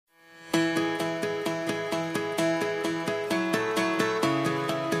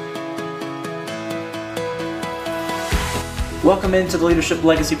Welcome into the Leadership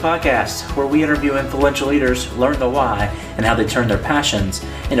Legacy Podcast, where we interview influential leaders, learn the why, and how they turn their passions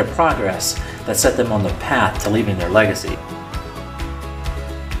into progress that set them on the path to leaving their legacy.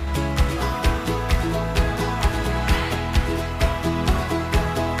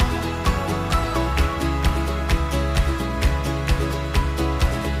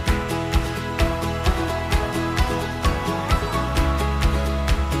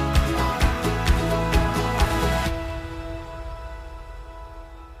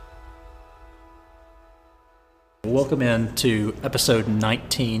 Welcome into episode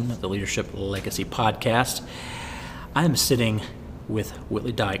 19 of the Leadership Legacy Podcast. I am sitting with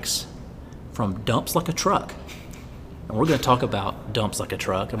Whitley Dykes from Dumps Like a Truck. And we're going to talk about Dumps Like a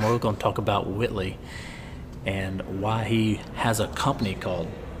Truck, and we're going to talk about Whitley and why he has a company called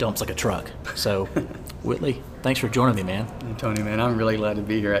Dumps Like a Truck. So, Whitley, thanks for joining me, man. Hey, Tony, man, I'm really glad to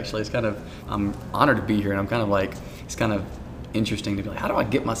be here, actually. I'm honored to be here, and I'm kind of like, it's kind of interesting to be like, how do I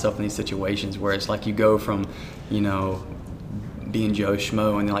get myself in these situations where it's like you go from, being Joe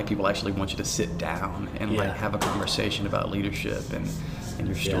Schmo, and then like people actually want you to sit down and like have a conversation about leadership and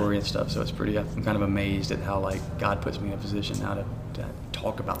your story and stuff. So it's pretty, I'm kind of amazed at how like God puts me in a position now to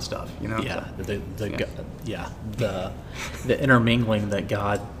talk about stuff, Yeah, the intermingling that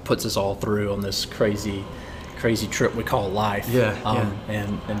God puts us all through on this crazy trip we call life.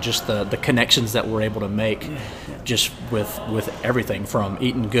 And just the connections that we're able to make just with everything from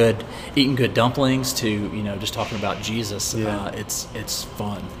eating good dumplings to just talking about Jesus. It's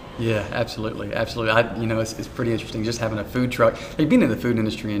fun. Yeah, absolutely. It's pretty interesting just having a food truck. Like, being in the food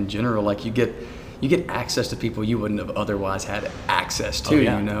industry in general, like you get access to people you wouldn't have otherwise had access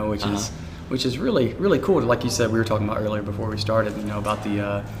to, which is really, really cool. Like you said, we were talking about earlier before we started, about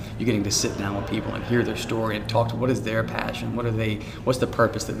the you getting to sit down with people and hear their story and talk to what is their passion, what's the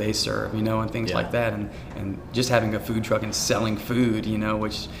purpose that they serve, and things like that. And just having a food truck and selling food,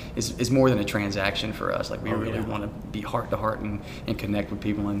 which is more than a transaction for us. Like we really want to be heart to heart and connect with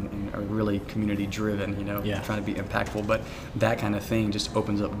people and are really community driven, trying to be impactful. But that kind of thing just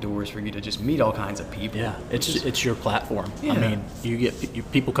opens up doors for you to just meet all kinds of people. Yeah, it's your platform. I mean,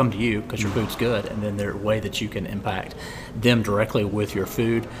 people come to you because your food's good, and then there's a way that you can impact them directly with your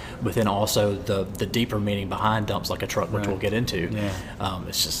food, but then also the deeper meaning behind Dumps Like a Truck, which we'll get into.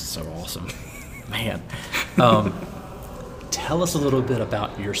 It's just so awesome. Man. Tell us a little bit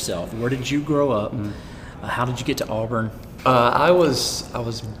about yourself. Where did you grow up? How did you get to Auburn? I was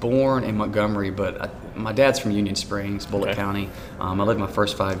born in Montgomery, but my dad's from Union Springs, Bullitt County. I lived my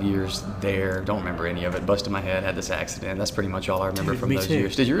first 5 years there. Don't remember any of it. Busted my head, had this accident. That's pretty much all I remember from those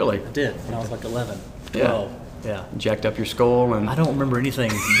years. Did you really? I did. When I was like 11, 12. Yeah. Jacked up your skull, and I don't remember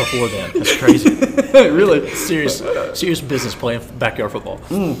anything before then. That's crazy. Really? Serious business playing backyard football.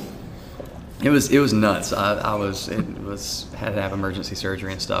 It was nuts. Had to have emergency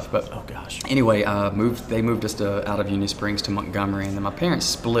surgery and stuff. But oh gosh. Anyway, they moved us out of Union Springs to Montgomery, and then my parents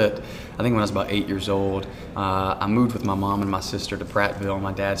split. I think when I was about 8 years old. I moved with my mom and my sister to Prattville.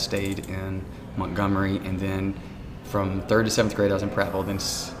 My dad stayed in Montgomery, and then from 3rd to 7th grade I was in Prattville. Then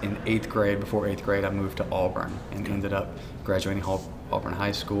in 8th grade, before 8th grade, I moved to Auburn and ended up graduating Auburn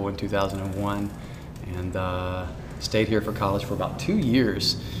High School in 2001, and stayed here for college for about 2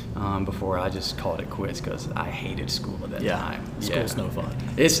 years. Before I just called it quits because I hated school at that time. School's no fun.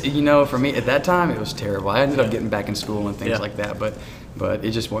 It's for me at that time it was terrible. I ended up getting back in school and things like that, but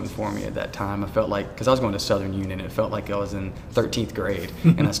it just wasn't for me at that time. I felt like, because I was going to Southern Union, it felt like I was in 13th grade,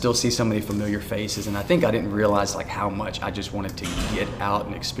 and I still see so many familiar faces, and I think I didn't realize like how much I just wanted to get out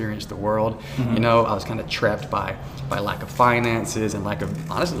and experience the world. I was kind of trapped by lack of finances and lack of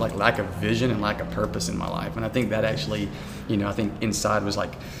vision and lack of purpose in my life, and I think that actually, I think inside was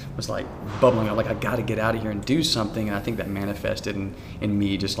like bubbling up, like I got to get out of here and do something, and I think that manifested in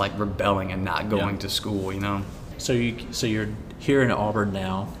me just like rebelling and not going to school. So you're here in Auburn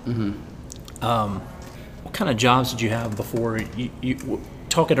now. What kind of jobs did you have before you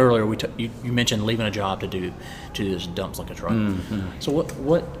talking earlier? You mentioned leaving a job to do this Dumps Like a Truck. So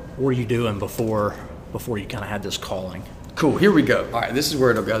what were you doing before you kind of had this calling? Cool. Here we go. All right. This is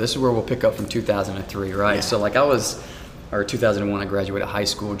where it'll go. This is where we'll pick up from 2003, right? Yeah. So like 2001, I graduated high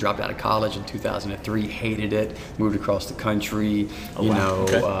school, dropped out of college in 2003, hated it, moved across the country,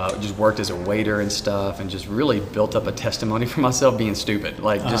 just worked as a waiter and stuff, and just really built up a testimony for myself being stupid,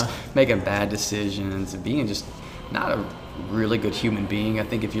 like just making bad decisions and being just not a really good human being. I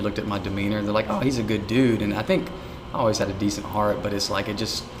think if you looked at my demeanor, they're like, oh, he's a good dude, and I think I always had a decent heart, but it's like I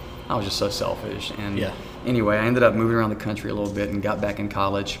was just so selfish. And anyway, I ended up moving around the country a little bit and got back in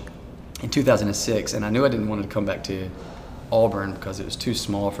college in 2006, and I knew I didn't want to come back to Auburn because it was too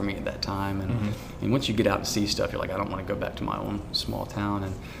small for me at that time. And once you get out and see stuff, you're like, I don't want to go back to my own small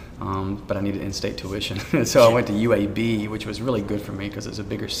town. But I needed in-state tuition. So I went to UAB, which was really good for me because it's a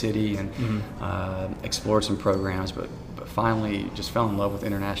bigger city, and explored some programs, but finally just fell in love with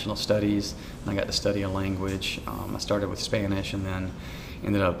international studies, and I got to study a language. I started with Spanish, and then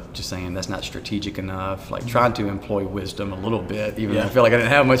ended up just saying that's not strategic enough, like trying to employ wisdom a little bit, even though I feel like I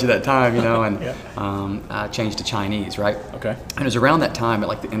didn't have much of that time, and I changed to Chinese, right? Okay. And it was around that time, at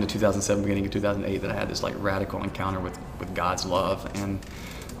like the end of 2007, beginning of 2008, that I had this like radical encounter with God's love. And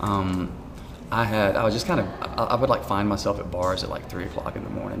I was just kind of, I would like find myself at bars at like 3 o'clock in the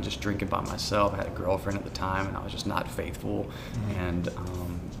morning, just drinking by myself. I had a girlfriend at the time, and I was just not faithful, and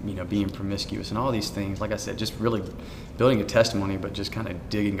being promiscuous and all these things. Like I said, just really building a testimony, but just kind of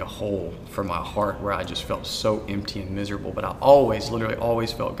digging a hole for my heart where I just felt so empty and miserable. But I literally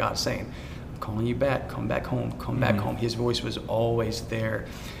always felt God saying, I'm calling you back, come back home, come back home. His voice was always there.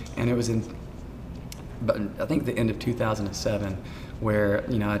 And it was but I think the end of 2007, where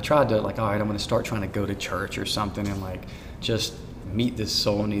I tried to like, all right, I'm going to start trying to go to church or something, and like just meet this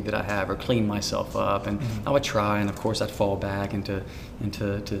soul need that I have, or clean myself up. And I would try, and of course I'd fall back into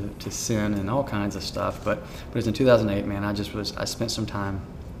sin and all kinds of stuff. But it was in 2008, man. I spent some time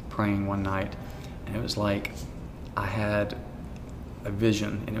praying one night, and it was like I had a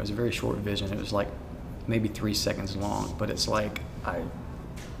vision, and it was a very short vision. It was like maybe 3 seconds long, but it's like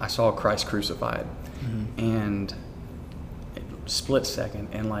I saw Christ crucified, and split second,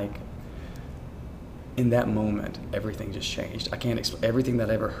 and like in that moment everything just changed. I can't explain. Everything that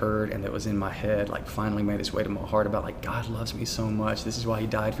I ever heard and that was in my head like finally made its way to my heart about like God loves me so much, this is why he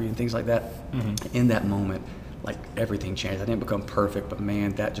died for you, and things like that. In that moment, like everything changed. I didn't become perfect, but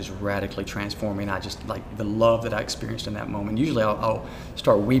man, that just radically transformed me. And I just like the love that I experienced in that moment. Usually I'll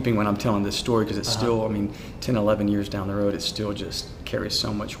start weeping when I'm telling this story, because it's still, 10, 11 years down the road, it still just carries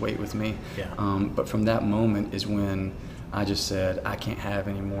so much weight with me. But from that moment is when I just said, I can't have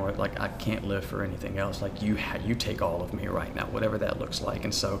any more. Like, I can't live for anything else. Like, you take all of me right now, whatever that looks like.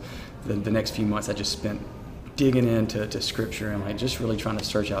 And so the next few months I just spent digging into scripture and like just really trying to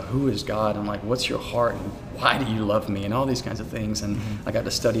search out who is God, and like what's your heart, and why do you love me, and all these kinds of things. And I got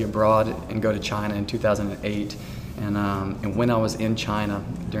to study abroad and go to China in 2008. And when I was in China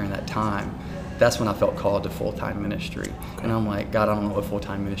during that time, that's when I felt called to full-time ministry. And I'm like, God, I don't know what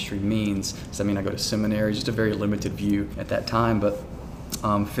full-time ministry means. Does that mean I go to seminary? Just a very limited view at that time. But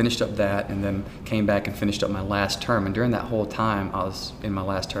finished up that, and then came back and finished up my last term. And during that whole time, I was in my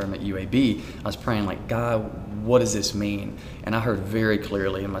last term at UAB, I was praying like, God, what does this mean? And I heard very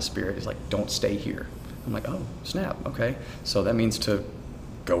clearly in my spirit, it's like, don't stay here. I'm like, oh, snap, okay. So that means to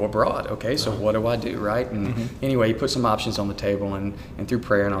go abroad. Okay, so what do I do, right? And anyway, he put some options on the table, and through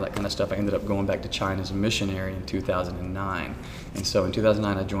prayer and all that kind of stuff, I ended up going back to China as a missionary in 2009. And so in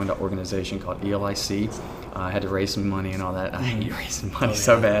 2009, I joined an organization called ELIC. I had to raise some money and all that. I hate raising money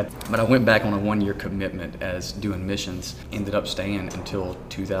so bad. But I went back on a 1-year commitment as doing missions. Ended up staying until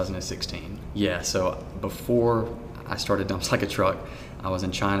 2016. Yeah, so before I started Dumps Like a Truck, I was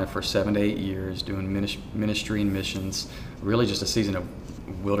in China for 7 to 8 years doing ministry and missions. Really just a season of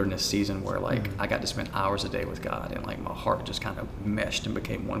wilderness season where like I got to spend hours a day with God, and like my heart just kind of meshed and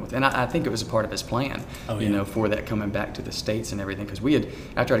became one with. And I think it was a part of his plan, for that coming back to the States and everything. Because we had,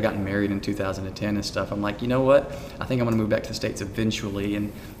 after I'd gotten married in 2010 and stuff, I'm like, you know what? I think I'm going to move back to the States eventually.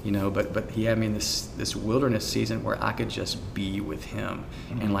 And but he had me in this wilderness season where I could just be with him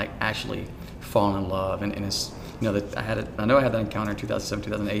and like actually fall in love. And it's that I know I had that encounter in 2007,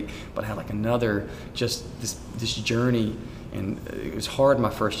 2008, but I had like another just this journey. And it was hard my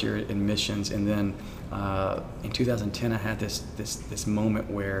first year in missions, and then in 2010 I had this moment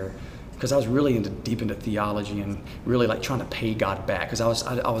where, because I was really deep into theology and really like trying to pay God back, because I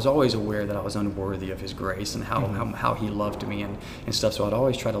was always aware that I was unworthy of His grace and how He loved me and stuff. So I'd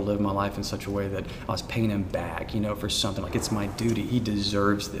always try to live my life in such a way that I was paying Him back, for something like it's my duty. He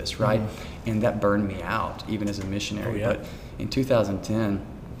deserves this, right? And that burned me out even as a missionary. But in 2010,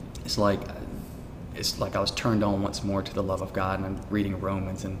 it's like I was turned on once more to the love of God, and I'm reading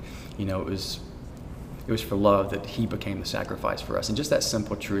Romans, and it was for love that He became the sacrifice for us. And just that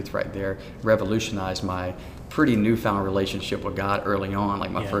simple truth right there revolutionized my pretty newfound relationship with God early on,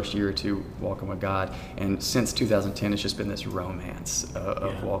 like my first year or two walking with God. And since 2010, it's just been this romance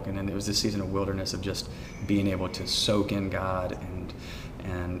of walking. And it was this season of wilderness of just being able to soak in God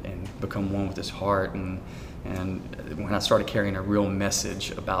and become one with His heart. And when I started carrying a real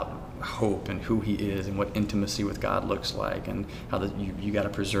message about hope and who He is and what intimacy with God looks like, and how you got to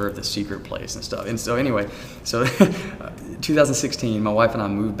preserve the secret place and stuff. And so anyway, 2016, my wife and I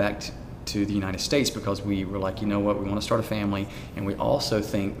moved back to the United States because we were like, you know what, we want to start a family, and we also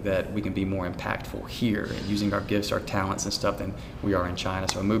think that we can be more impactful here and using our gifts, our talents and stuff than we are in China.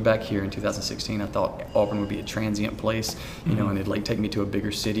 So I moved back here in 2016. I thought Auburn would be a transient place, you know, and it'd like take me to a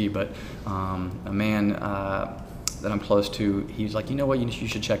bigger city, but a man that I'm close to, he was like, you know what, you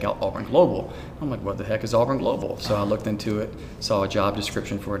should check out Auburn Global. I'm like, what the heck is Auburn Global? So I looked into it, saw a job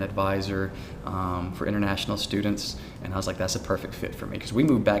description for an advisor for international students, and I was like, that's a perfect fit for me, because we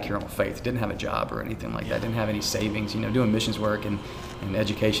moved back here on faith, didn't have a job or anything like that, didn't have any savings, you know, doing missions work and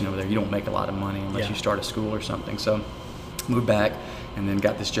education over there, you don't make a lot of money unless you start a school or something. So moved back and then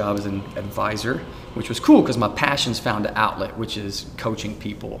got this job as an advisor, which was cool because my passions found an outlet, which is coaching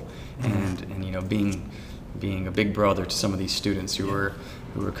people and you know, being a big brother to some of these students who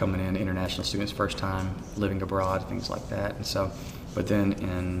were coming in, international students, first time living abroad, things like that. And so, but then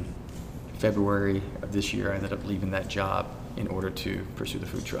in February of this year, I ended up leaving that job in order to pursue the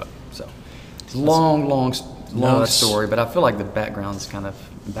food truck. So it's a long story, but I feel like the background's kind of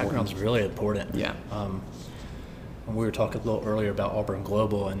important. Background's really important. Yeah. We were talking a little earlier about Auburn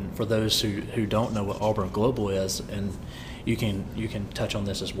Global, and for those who don't know what Auburn Global is, and you can touch on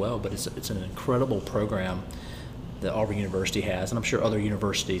this as well, but it's an incredible program that Auburn University has, and I'm sure other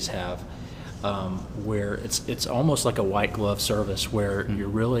universities have, where it's almost like a white glove service where you're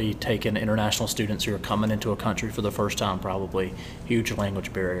really taking international students who are coming into a country for the first time, probably huge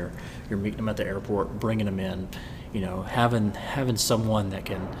language barrier. You're meeting them at the airport, bringing them in, you know, having someone that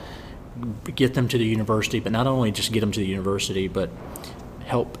can get them to the university, but not only just get them to the university, but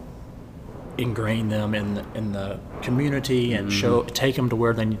help ingrain them in the community and take them to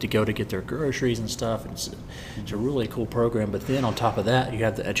where they need to go to get their groceries and stuff. It's a really cool program. But then on top of that, you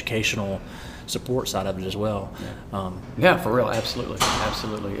have the educational support side of it as well. Yeah, for real, absolutely.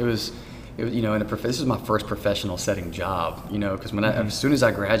 It was you know, this is my first professional setting job, you know, because as soon as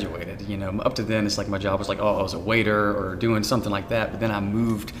I graduated, you know, up to then it's like my job was like, oh, I was a waiter or doing something like that. But then I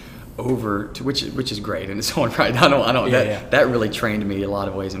moved over to which is great in its own right. That really trained me a lot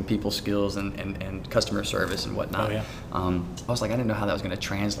of ways in people skills and customer service and whatnot. I was like, I didn't know how that was going to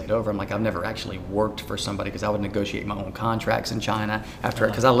translate over. I'm like, I've never actually worked for somebody, because I would negotiate my own contracts in China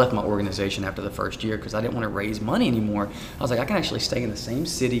because I left my organization after the first year because I didn't want to raise money anymore. I was like, I can actually stay in the same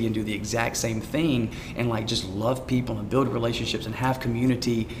city and do the exact same thing and like just love people and build relationships and have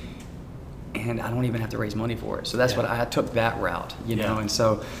community, and I don't even have to raise money for it. So that's what I took that route, you know. And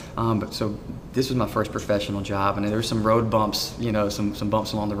so, so this was my first professional job, and there were some road bumps, you know, some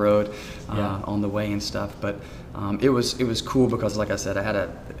bumps along the road on the way and stuff. But it was cool because, like I said,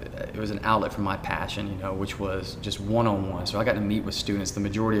 it was an outlet for my passion, you know, which was just one-on-one. So I got to meet with students, the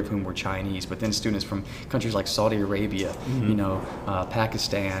majority of whom were Chinese, but then students from countries like Saudi Arabia, you know,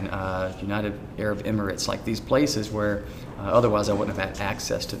 Pakistan, United Arab Emirates, like these places where otherwise I wouldn't have had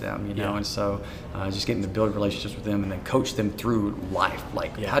access to them, you know. And so just getting to build relationships with them and then coach them through life.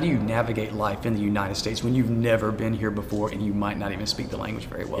 Like, how do you navigate life in the United States when you've never been here before and you might not even speak the language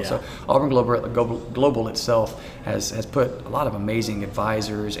very well? So Auburn Global itself has put a lot of amazing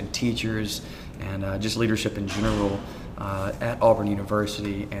advisors and teachers and just leadership in general at Auburn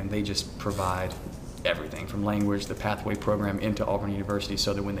University, and they just provide everything from language, the pathway program into Auburn University,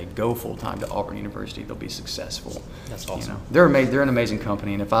 so that when they go full time to Auburn University, they'll be successful. That's awesome. You know, they're an amazing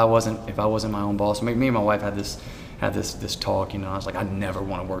company, and if I wasn't my own boss, me and my wife had this talk. You know, I was like, I never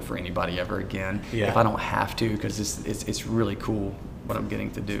want to work for anybody ever again if I don't have to, because it's really cool what I'm getting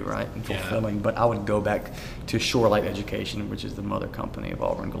to do, right, and fulfilling. But I would go back to Shorelight Education, which is the mother company of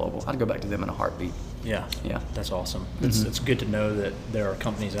Auburn Global. I'd go back to them in a heartbeat. Yeah, that's awesome. It's good to know that there are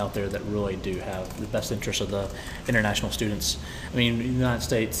companies out there that really do have the best interests of the international students. I mean, in the United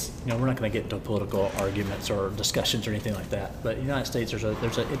States, you know, we're not going to get into political arguments or discussions or anything like that. But in the United States,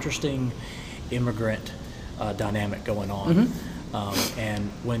 there's an interesting immigrant dynamic going on. And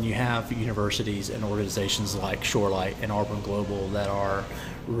when you have universities and organizations like Shorelight and Auburn Global that are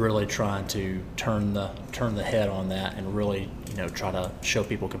really trying to turn the head on that and really, you know, try to show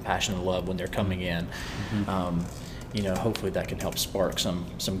people compassion and love when they're coming in, you know, hopefully that can help spark some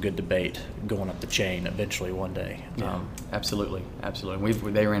good debate going up the chain eventually one day. Absolutely.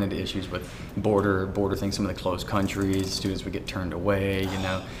 They ran into issues with border things. Some of the closed countries, students would get turned away, you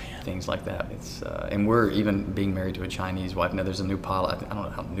know. Things like that. It's and we're even being married to a Chinese wife. Now there's a new policy. I don't know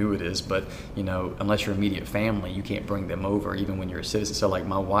how new it is, but you know, unless you're immediate family, you can't bring them over, even when you're a citizen. So like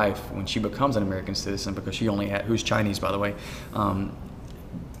my wife, when she becomes an American citizen, because who's Chinese by the way,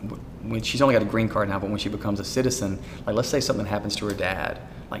 when she's only got a green card now, but when she becomes a citizen, like let's say something happens to her dad,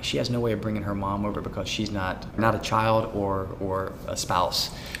 like she has no way of bringing her mom over because she's not a child or a spouse,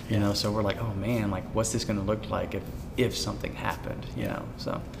 you know. So we're like, oh man, like what's this going to look like if something happened, you know.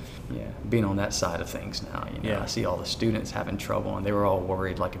 So yeah, being on that side of things now, you know, I see all the students having trouble, and they were all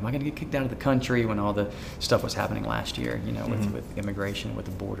worried, like, am I going to get kicked out of the country, when all the stuff was happening last year, you know, with immigration, with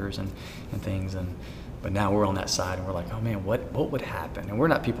the borders and things. But now we're on that side, and we're like, oh man, what would happen? And we're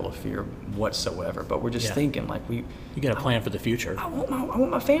not people of fear whatsoever, but we're just thinking, like, you got a plan for the future. I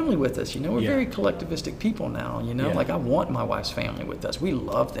want my family with us, you know. We're very collectivistic people now, you know. Like, I want my wife's family with us. We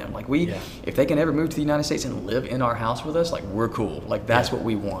love them. Like, if they can ever move to the United States and live in our house with us, like, we're cool. Like, that's what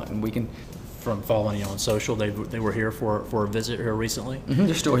we want, and we can. From following you on social, they were here for a visit here recently? Mm-hmm,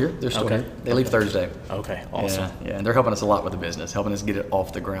 they're still here. They're still here. They leave Thursday. Okay, awesome. Yeah, and they're helping us a lot with the business, helping us get it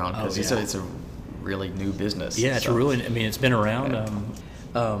off the ground, because it's a really new business. Yeah, it's really, I mean, it's been around.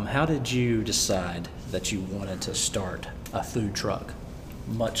 How did you decide that you wanted to start a food truck,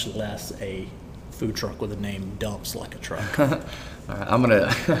 much less a food truck with a name Dumps Like a Truck? All right, I'm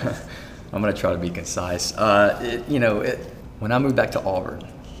gonna try to be concise. When I moved back to Auburn,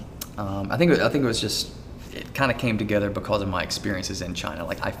 I think it was just, it kind of came together because of my experiences in China.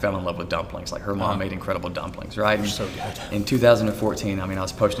 Like, I fell in love with dumplings. Like, her mom made incredible dumplings, right? They're so good. In 2014, I mean, I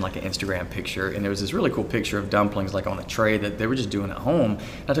was posting like an Instagram picture, and there was this really cool picture of dumplings, like, on a tray that they were just doing at home.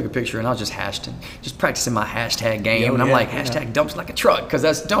 And I took a picture, and I was just practicing my hashtag game, and I'm like, hashtag dumps like a truck, because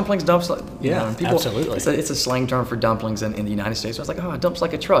that's dumplings, dumps like, you know, and people, absolutely. It's a slang term for dumplings in the United States. So I was like, oh, dumps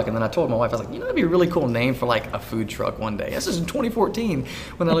like a truck. And then I told my wife, I was like, you know, that'd be a really cool name for like a food truck one day. This is in 2014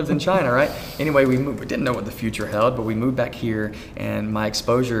 when I lived in China, right? Anyway, we didn't know what the future held, but we moved back here, and my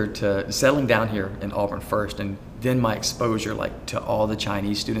exposure to settling down here in Auburn first, and then my exposure, like, to all the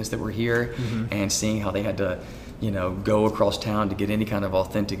Chinese students that were here, and seeing how they had to, you know, go across town to get any kind of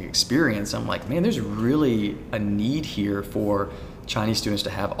authentic experience. I'm like, man, there's really a need here for Chinese students to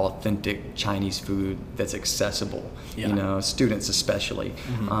have authentic Chinese food that's accessible, you know, students especially.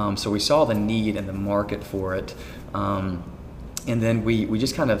 So we saw the need and the market for it. And then we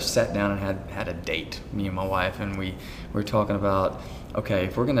just kind of sat down and had a date, me and my wife, and we were talking about, okay,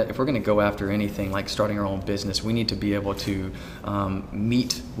 if we're gonna go after anything like starting our own business, we need to be able to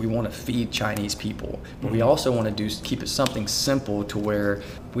meet. We want to feed Chinese people, but we also want to keep it something simple to where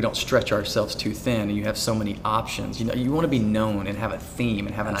we don't stretch ourselves too thin, and you have so many options. You know, you want to be known and have a theme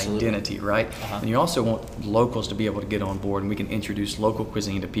and have an identity, right? And you also want locals to be able to get on board, and we can introduce local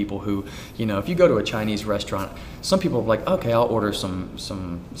cuisine to people who, you know, if you go to a Chinese restaurant, some people are like, okay, I'll order some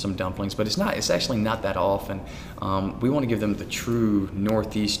dumplings, but it's actually not that often. We want to give them the true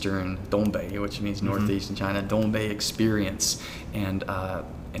northeastern Dongbei, which means northeast in China, Dongbei experience, and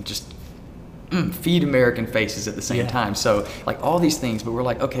just feed American faces at the same time. So, like, all these things, but we're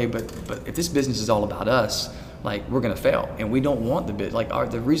like, okay, but if this business is all about us, like, we're gonna fail, and we don't want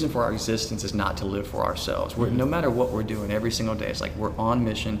the reason for our existence is not to live for ourselves. No matter what we're doing every single day, it's like we're on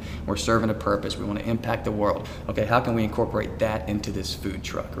mission, we're serving a purpose, we want to impact the world. Okay, how can we incorporate that into this food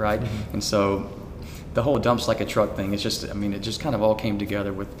truck, right? And so the whole Dumps Like a Truck thing, it's just, I mean, it just kind of all came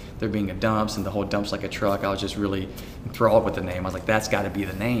together with there being a dumps and the whole Dumps Like a Truck. I was just really enthralled with the name. I was like, that's got to be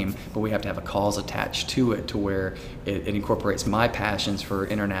the name, but we have to have a cause attached to it to where it incorporates my passions for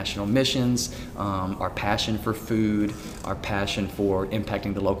international missions, our passion for food, our passion for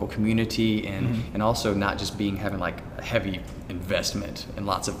impacting the local community, and also not just having like a heavy investment and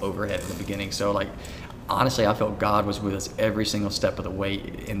lots of overhead in the beginning. So, like, honestly, I felt God was with us every single step of the way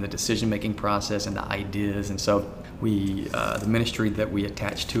in the decision-making process and the ideas. And so the ministry that we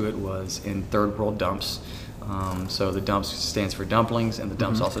attached to it was in Third World Dumps. So the Dumps stands for dumplings, and the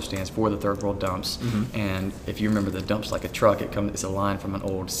Dumps also stands for the Third World Dumps. And if you remember the Dumps Like a Truck, it's a line from an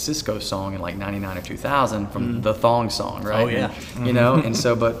old Cisco song in like 99 or 2000 from the Thong song, right? Oh, yeah. And, you know, and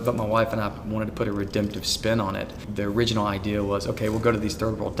so, but my wife and I wanted to put a redemptive spin on it. The original idea was, okay, we'll go to these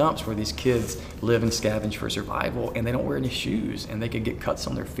Third World Dumps where these kids live and scavenge for survival, and they don't wear any shoes, and they could get cuts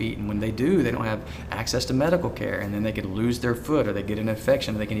on their feet, and when they do, they don't have access to medical care, and then they could lose their foot, or they get an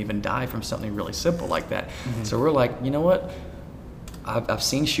infection, or they can even die from something really simple like that. So we're like, you know what? I've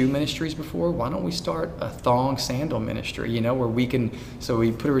seen shoe ministries before. Why don't we start a thong sandal ministry? You know, where we can. So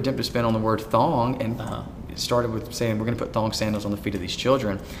we put a redemptive spin on the word thong, and it started with saying we're going to put thong sandals on the feet of these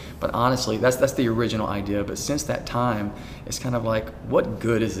children. But honestly, that's the original idea. But since that time, it's kind of like, what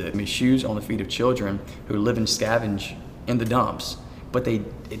good is it? I mean, shoes on the feet of children who live and scavenge in the dumps but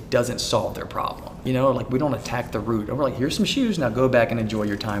it doesn't solve their problem. You know, like we don't attack the root. We're like, here's some shoes, now go back and enjoy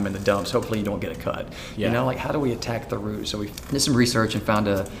your time in the dumps. Hopefully you don't get a cut. Yeah. You know, like how do we attack the root? So we did some research and found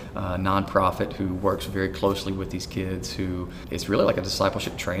a nonprofit who works very closely with these kids, who it's really like a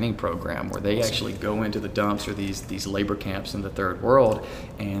discipleship training program where they actually go into the dumps or these labor camps in the third world,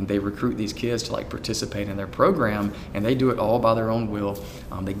 and they recruit these kids to like participate in their program, and they do it all by their own will.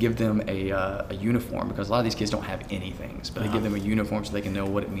 They give them a uniform, because a lot of these kids don't have anything, but they give them a uniform so they can know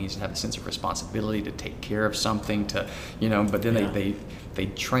what it means to have a sense of responsibility, to take care of something, to, you know, but then they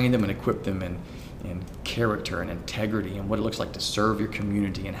train them and equip them in character and integrity and what it looks like to serve your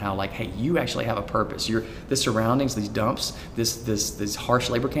community, and how like, hey, you actually have a purpose. The surroundings, these dumps, this harsh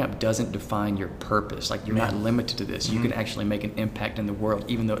labor camp doesn't define your purpose. Like you're not limited to this. You can actually make an impact in the world,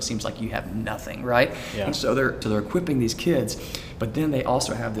 even though it seems like you have nothing, right? Yeah. And so they're equipping these kids, but then they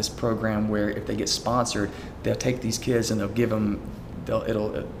also have this program where if they get sponsored, they'll take these kids and they'll give them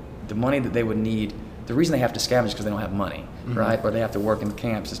the money that they would need. The reason they have to scavenge is because they don't have money, right? Or they have to work in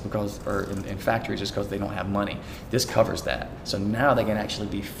camps or in factories just because they don't have money. This covers that. So now they can actually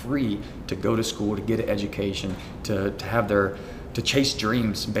be free to go to school, to get an education, to chase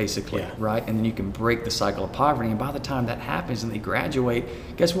dreams, basically, right? And then you can break the cycle of poverty. And by the time that happens and they graduate,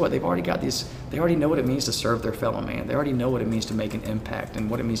 guess what? They already know what it means to serve their fellow man. They already know what it means to make an impact and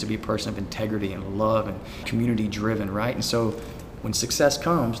what it means to be a person of integrity and love and community driven, right? And so when success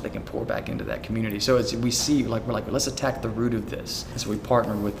comes, they can pour back into that community. So we see, like, we're like, let's attack the root of this. And so we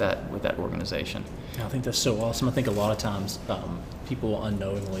partner with that organization. I think that's so awesome. I think a lot of times people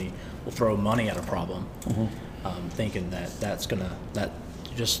unknowingly will throw money at a problem, thinking that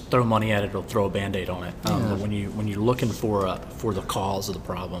you just throw money at it, it'll throw a Band-Aid on it. But when you're looking for the cause of the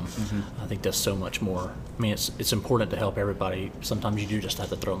problem, I think that's so much more. I mean, it's important to help everybody. Sometimes you do just have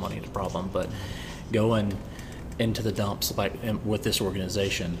to throw money at the problem, but going into the dumps like with this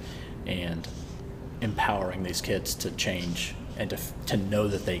organization and empowering these kids to change and to know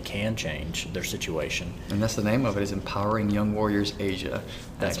that they can change their situation. And that's the name of it, is Empowering Young Warriors Asia.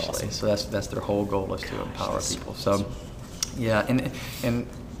 That's actually. awesome. So that's their whole goal, is to empower people. So yeah, and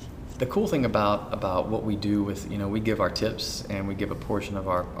the cool thing about what we do with, we give our tips and we give a portion of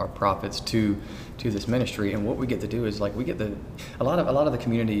our profits to this ministry, and what we get to do is like a lot of the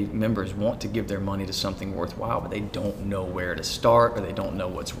community members want to give their money to something worthwhile, but they don't know where to start, or they don't know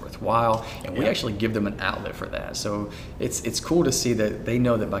what's worthwhile, and we actually give them an outlet for that. So it's cool to see that they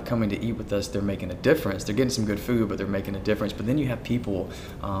know that by coming to eat with us, they're making a difference. They're getting some good food, but they're making a difference. But then you have people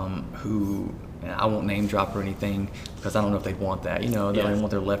who, I won't name drop or anything because I don't know if they'd want that. They don't want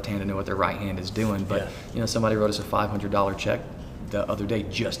their left hand to know what their right hand is doing. But somebody wrote us a $500 check the other day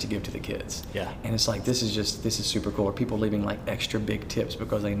just to give to the kids. Yeah. And it's like, this is super cool. Or people leaving like extra big tips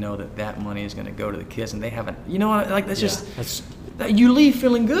because they know that money is going to go to the kids, and they haven't. That's you leave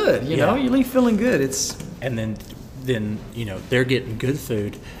feeling good. You leave feeling good. And then they're getting good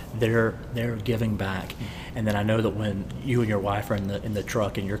food. They're giving back. And then I know that when you and your wife are in the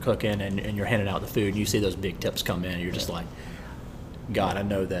truck and you're cooking and you're handing out the food, and you see those big tips come in, you're just like, God, I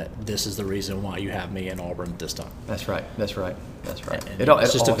know that this is the reason why you have me in Auburn this time. That's right. And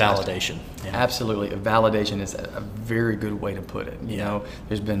it's just a validation. Absolutely, a validation is a very good way to put it.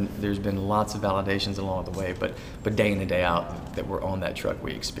 There's been lots of validations along the way, but day in and day out that we're on that truck,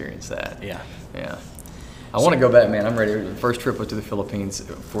 we experience that. Yeah. I want to go back, man. I'm ready. The first trip was to the Philippines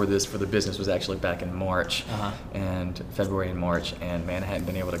for the business was actually back in March, and February and March, and man, I hadn't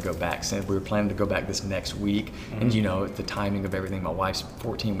been able to go back since. We were planning to go back this next week, and the timing of everything. My wife's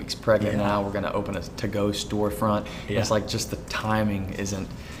 14 weeks pregnant now. We're going to open a to-go storefront. It's like just the timing isn't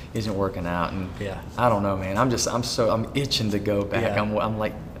working out, and I don't know, man. I'm itching to go back. I'm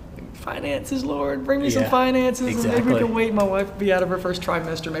like, finances, Lord, bring me some finances. Exactly. And maybe we can wait. My wife will be out of her first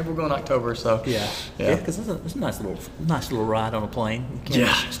trimester. Maybe we'll go in October. So because it's a nice little ride on a plane.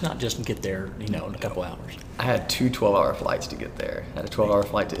 It's not just to get there, in a couple hours. I had 2 12-hour flights to get there. I had a 12-hour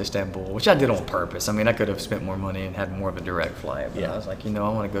flight to Istanbul, which I did on purpose. I mean, I could have spent more money and had more of a direct flight, but I was like, I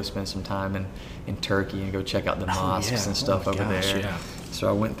want to go spend some time in Turkey and go check out the mosques and stuff over there. Yeah. So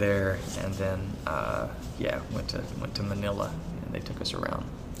I went there, and then went to Manila, and they took us around.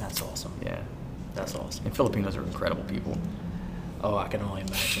 That's awesome. Yeah. That's awesome. And Filipinos are incredible people. Oh, I can only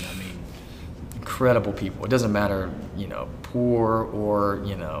imagine. I mean, incredible people. It doesn't matter, poor or,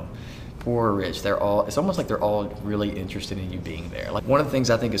 poor or rich. It's almost like they're all really interested in you being there. Like, one of the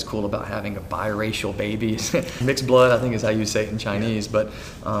things I think is cool about having a biracial baby, mixed blood, I think is how you say it in Chinese, but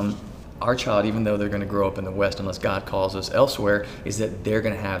our child, even though they're going to grow up in the West unless God calls us elsewhere, is that they're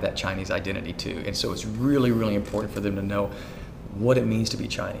going to have that Chinese identity too. And so it's really, really important for them to know what it means to be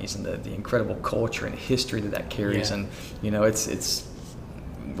Chinese and the incredible culture and history that carries. And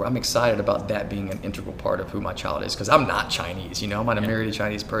I'm excited about that being an integral part of who my child is, because I'm not Chinese, I might have married a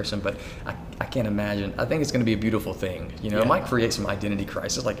Chinese person, but I can't imagine. I think it's going to be a beautiful thing, It might create some identity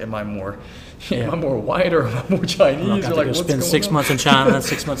crisis, like am I more white or am I more Chinese? Or like, what's spend 6 months in China,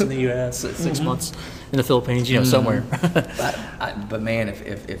 6 months in the U.S., 6 months in the Philippines, somewhere. But man,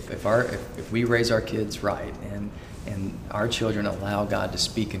 if we raise our kids right and our children allow God to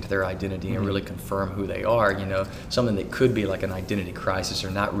speak into their identity and really confirm who they are, something that could be like an identity crisis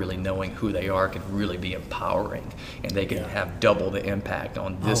or not really knowing who they are could really be empowering, and they can have double the impact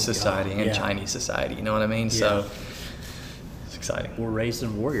on this society and Chinese society. You know what I mean? So it's exciting. We're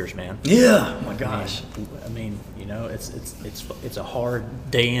raising warriors, man. Yeah. Oh my gosh. I mean, it's a hard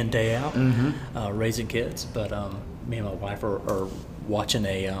day in, day out raising kids, but me and my wife are watching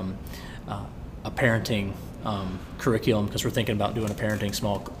a parenting curriculum, because we're thinking about doing a parenting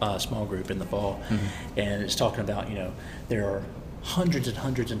small group in the fall, and it's talking about there are hundreds and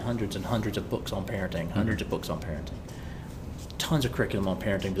hundreds and hundreds and hundreds of books on parenting, tons of curriculum on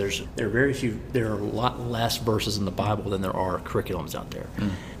parenting. There are a lot less verses in the Bible than there are curriculums out there.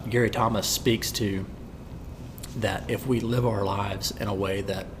 Gary Thomas speaks to that if we live our lives in a way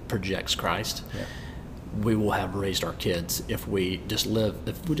that projects Christ, we will have raised our kids. If we just live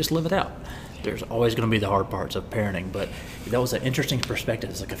it out. There's always going to be the hard parts of parenting, but that was an interesting perspective.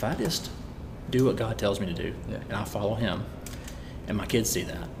 It's like, if I just do what God tells me to do, and I follow Him, and my kids see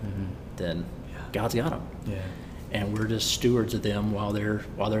that, then God's got them. Yeah. And we're just stewards of them while they're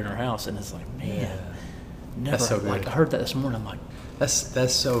in our house. And it's like, man, never. That's so good. Like, I heard that this morning. I'm like,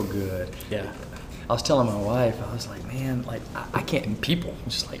 that's so good. Yeah. I was telling my wife, I was like, man, like I can't. And people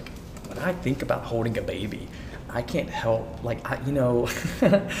just like, when I think about holding a baby, I can't help, like,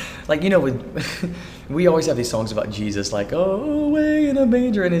 we always have these songs about Jesus, like, oh, away in a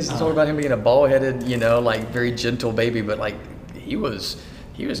manger, and it's all about him being a bald-headed, like, very gentle baby, but, like, he was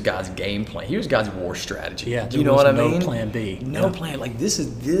God's game plan. He was God's war strategy. Yeah, you know what I mean? No plan B. No plan. Like, this,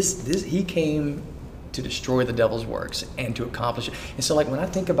 he came to destroy the devil's works and to accomplish it. And so, like, when I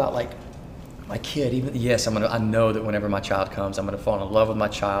think about, like, my kid, I know that whenever my child comes, I'm gonna fall in love with my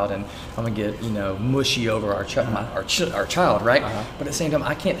child, and I'm gonna get mushy over our child, right? But at the same time,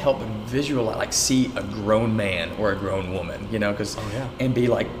 I can't help but visualize, like, see a grown man or a grown woman, because and be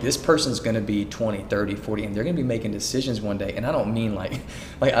like, this person's gonna be 20, 30, 40, and they're gonna be making decisions one day. And I don't mean like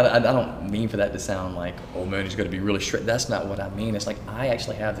I don't mean for that to sound like, oh man, he's gonna be really strict. That's not what I mean. It's like, I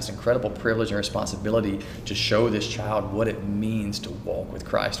actually have this incredible privilege and responsibility to show this child what it means to walk with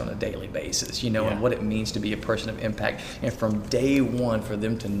Christ on a daily basis. And what it means to be a person of impact. And from day one, for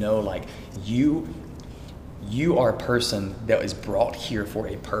them to know, like, you are a person that is brought here for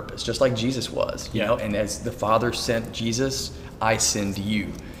a purpose, just like Jesus was, and as the Father sent Jesus, I send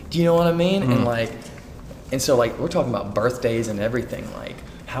you. Do you know what I mean? And so, like, we're talking about birthdays and everything. Like,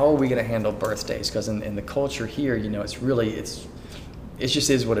 how are we going to handle birthdays? Because in the culture here, it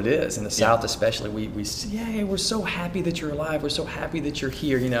just is what it is. In the South especially, we say, hey, we're so happy that you're alive. We're so happy that you're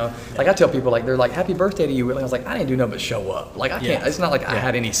here, Like, I tell people, like, they're like, happy birthday to you. And I was like, I didn't do nothing but show up. Like, I can't, it's not like I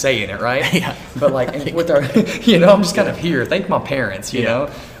had any say in it, right? But, like, with our, I'm just kind of here. Thank my parents, you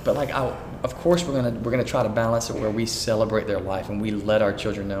know? But, like, of course we're gonna try to balance it where we celebrate their life and we let our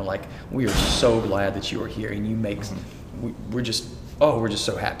children know, like, we are so glad that you are here, and you make, we're just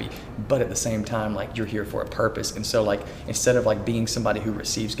so happy. But at the same time, like, you're here for a purpose. And so, like, instead of, like, being somebody who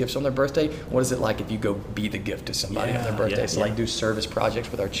receives gifts on their birthday, what is it like if you go be the gift to somebody on their birthday? Like, do service projects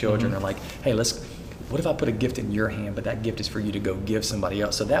with our children, or like, hey, what if I put a gift in your hand, but that gift is for you to go give somebody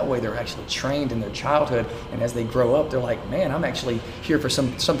else? So that way they're actually trained in their childhood, and as they grow up, they're like, man, I'm actually here for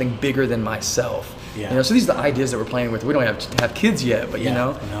something bigger than myself. So these are the ideas that we're playing with. We don't have kids yet, but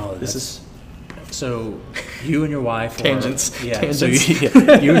this is. So you and your wife tangents. So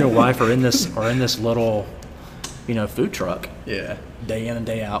you and your wife are in this little, food truck. Yeah. Day in and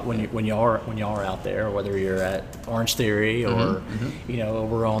day out when y'all are out there, whether you're at Orange Theory or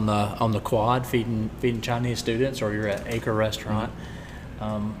over on the quad feeding Chinese students, or you're at Acre Restaurant.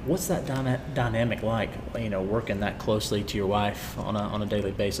 What's that dynamic like? Working that closely to your wife on a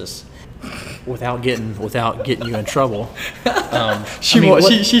daily basis, without getting you in trouble.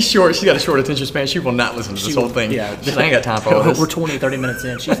 She's short. She's got a short attention span. She will not listen to this whole thing. Yeah, I ain't got time for all this. We're 20, 30 minutes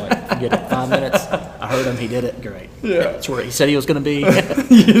in. She's like, forget it. 5 minutes. I heard him. He did it. Great. Yeah, that's where he said he was going to be. Yeah,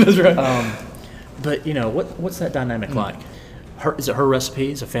 that's right. But what's that dynamic like? Is it her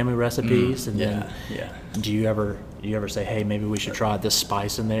recipes, a family recipes, and then do you ever say, hey, maybe we should try this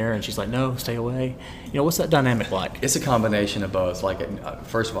spice in there, and she's like, no, stay away? What's that dynamic like? It's a combination of both. Like,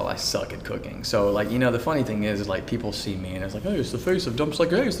 first of all, I suck at cooking, so, like, the funny thing is like, people see me and it's like, hey, it's the face of dumps,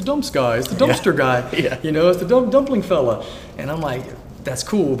 like, hey, it's the dumps guy, it's the dumpster guy, it's the dumpling fella, and I'm like, that's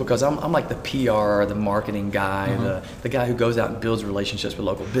cool because I'm like the PR, the marketing guy, the guy who goes out and builds relationships with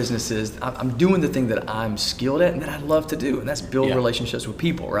local businesses. I'm doing the thing that I'm skilled at and that I love to do, and that's build relationships with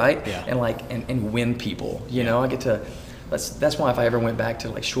people, right? Yeah. And win people. You know, I get to. That's why if I ever went back to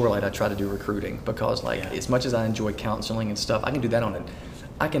like Shorelight, I try to do recruiting because like as much as I enjoy counseling and stuff, I can do that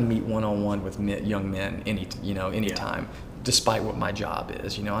I can meet one-on-one with young men anytime, despite what my job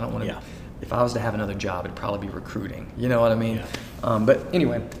is. You know, I don't want to. Yeah. If I was to have another job, it'd probably be recruiting. You know what I mean? Yeah. But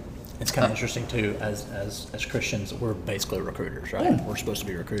anyway, it's kind of interesting too. As Christians, we're basically recruiters, right? We're supposed to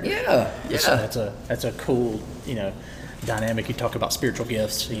be recruiters. Yeah, yeah. So that's a cool, dynamic. You talk about spiritual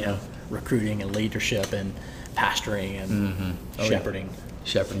gifts, recruiting and leadership and pastoring and shepherding.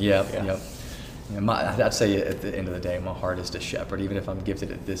 Shepherding, yeah. I'd say at the end of the day, my heart is to shepherd. Even if I'm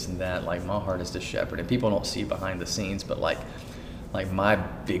gifted at this and that, like my heart is to shepherd. And people don't see behind the scenes, but like my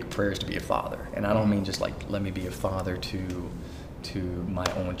big prayer is to be a father. And I don't mean just like let me be a father to my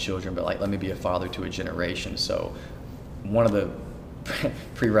own children, but like let me be a father to a generation. So one of the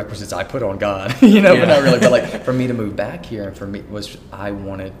prerequisites I put on God, but not really, but like for me to move back here and for me was I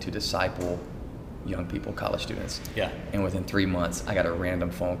wanted to disciple young people, college students. Yeah. And within 3 months, I got a random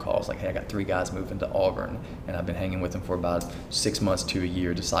phone call. It's like, hey, I got 3 guys moving to Auburn, and I've been hanging with them for about 6 months to a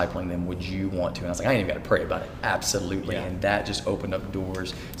year, discipling them. Would you want to? And I was like, I ain't even got to pray about it. Absolutely. Yeah. And that just opened up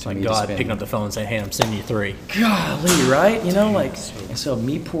doors to like me. God picking up the phone and saying, hey, I'm sending you 3. Golly, right? And so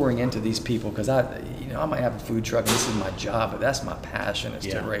me pouring into these people, because I might have a food truck, and this is my job, but that's my passion is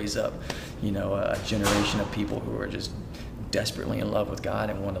to raise up, a generation of people who are just desperately in love with God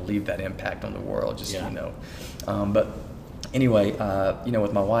and want to leave that impact on the world. But anyway,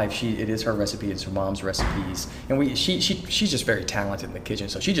 with my wife, it is her recipe, it's her mom's recipes, and she's just very talented in the kitchen.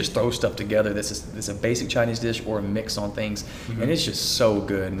 So she just throws stuff together. This is a basic Chinese dish or a mix on things, and it's just so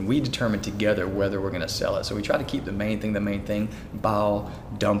good. And we determine together whether we're going to sell it. So we try to keep the main thing, bao,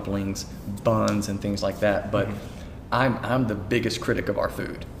 dumplings, buns, and things like that. But I'm the biggest critic of our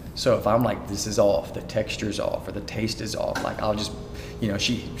food. So if I'm like, this is off, the texture's off, or the taste is off, like I'll just,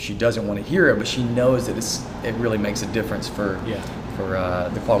 she doesn't want to hear it, but she knows that it really makes a difference for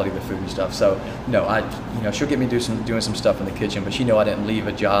the quality of the food and stuff. So no, she'll get me doing some stuff in the kitchen, but she know I didn't leave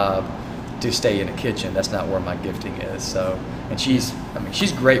a job to stay in a kitchen. That's not where my gifting is. So, and she's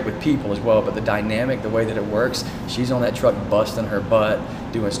great with people as well, but the dynamic, the way that it works, she's on that truck busting her butt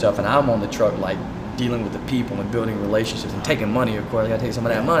doing stuff, and I'm on the truck like dealing with the people and building relationships and taking money. Of course, I gotta take some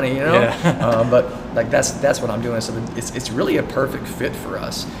of that money, but like that's what I'm doing. So it's really a perfect fit for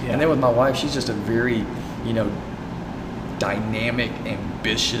us. Yeah. And then with my wife, she's just a very, dynamic,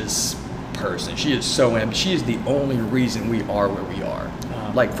 ambitious person. She is she is the only reason we are where we are.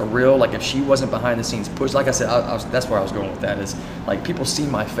 Like for real, like if she wasn't behind the scenes push, like I said, that's where I was going with that is like people see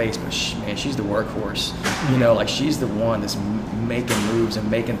my face, but she's the workhorse. Like she's the one that's making moves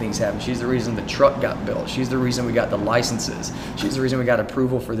and making things happen. She's the reason the truck got built. She's the reason we got the licenses. She's the reason we got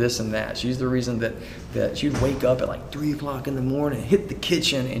approval for this and that. She's the reason that she'd wake up at like 3 o'clock in the morning, hit the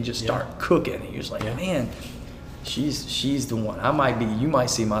kitchen and just start cooking. And you're just like, man, she's the one. You might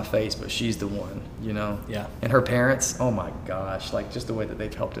see my face, but she's the one, Yeah. And her parents, oh my gosh, like just the way that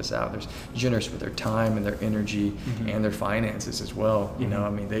they've helped us out. They're generous with their time and their energy and their finances as well.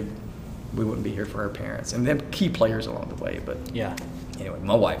 We wouldn't be here for her parents and them key players along the way. But anyway,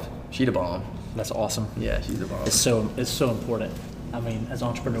 my wife, she the bomb. That's awesome. Yeah, she's the bomb. It's so important. I mean, as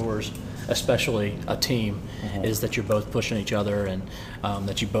entrepreneurs, especially a team, is that you're both pushing each other and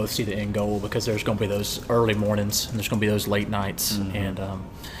that you both see the end goal, because there's going to be those early mornings and there's going to be those late nights, and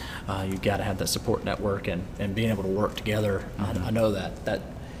you've got to have that support network and being able to work together. I know that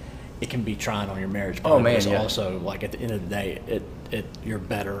it can be trying on your marriage, but it's also like at the end of the day, you're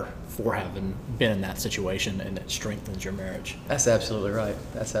better for having been in that situation, and it strengthens your marriage. That's absolutely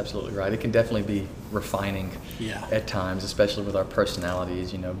right. It can definitely be refining at times, especially with our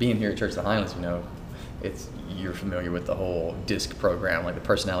personalities. Being here at Church of the Highlands, you're familiar with the whole DISC program, like the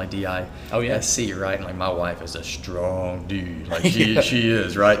personality DISC, right? And like my wife is a strong D, like she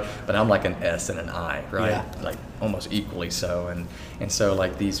is, right? But I'm like an S and an I, right? Yeah. Like almost equally so, and so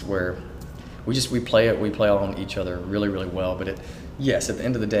like these where we play on each other really, really well. But at the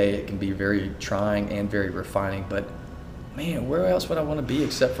end of the day, it can be very trying and very refining. But man, where else would I want to be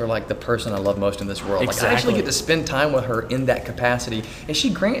except for like the person I love most in this world? Exactly. Like I actually get to spend time with her in that capacity, and she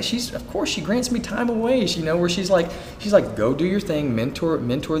grants me time of ways, where she's like, go do your thing, mentor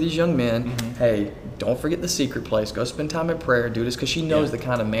these young men. Hey, don't forget the secret place. Go spend time in prayer. Do this, because she knows the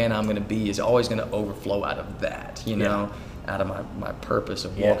kind of man I'm going to be is always going to overflow out of that, out of my purpose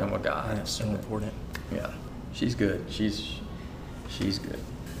of walking with God. That's so important. Yeah, she's good. She's good.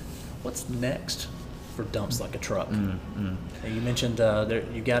 What's next for Dumps Like a Truck. And you mentioned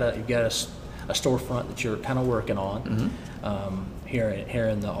you've got a storefront that you're kind of working on here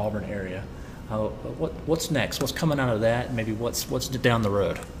in the Auburn area. What's next? What's coming out of that? Maybe what's down the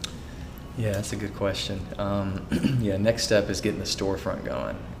road? Yeah, that's a good question. Next step is getting the storefront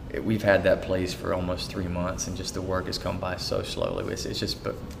going. We've had that place for almost 3 months, and just the work has come by so slowly. It's just,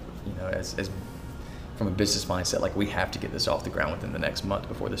 but as from a business mindset, like we have to get this off the ground within the next month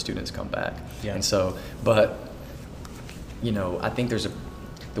before the students come back. Yeah. And so, but I think there's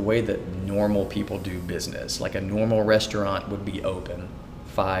the way that normal people do business. Like a normal restaurant would be open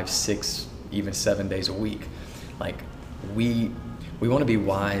 5, 6, even 7 days a week. Like we want to be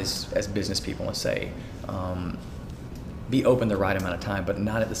wise as business people and say, be open the right amount of time, but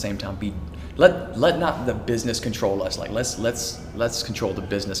not at the same time let not the business control us. Like let's control the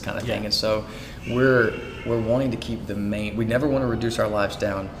business kind of thing. And so we're wanting to keep we never want to reduce our lives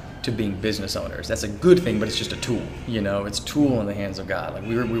down to being business owners. That's a good thing, but it's just a tool. It's a tool in the hands of God. Like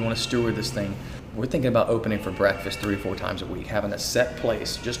we want to steward this thing. We're thinking about opening for breakfast 3 or 4 times a week, having a set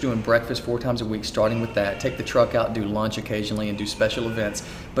place, just doing breakfast 4 times a week, starting with that. Take the truck out, do lunch occasionally, and do special events,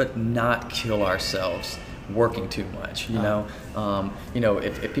 but not kill ourselves working too much.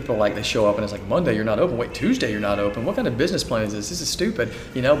 If people are like, they show up and it's like, Monday you're not open, wait, Tuesday you're not open, what kind of business plan is this? This is stupid.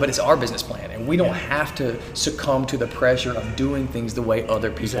 But it's our business plan, and we don't have to succumb to the pressure of doing things the way other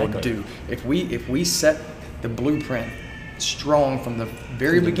people do. If we set the blueprint strong from the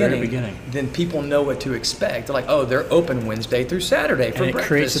very beginning, then people know what to expect. They're like, oh, they're open Wednesday through Saturday for breakfast. And it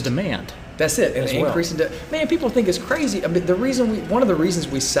creates a demand. That's it. And increasing man, people think it's crazy. I mean, one of the reasons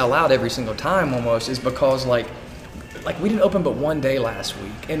we sell out every single time almost is because like we didn't open but one day last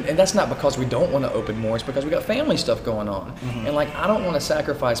week, and that's not because we don't want to open more. It's because we got family stuff going on, and like I don't want to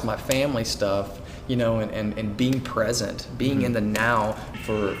sacrifice my family stuff, and being present, being in the now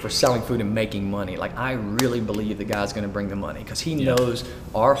for selling food and making money. Like I really believe the God's going to bring the money because He knows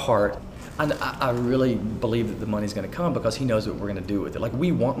our heart. I really believe that the money's going to come because He knows what we're going to do with it. Like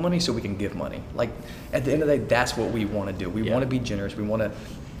we want money so we can give money. Like at the end of the day, that's what we want to do. We want to be generous. We want to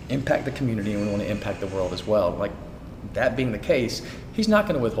impact the community, and we want to impact the world as well. Like that being the case, He's not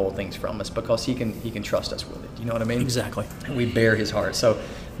going to withhold things from us because He can trust us with it. You know what I mean? Exactly. And we bear His heart. So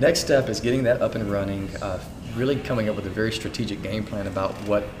next step is getting that up and running. Really coming up with a very strategic game plan about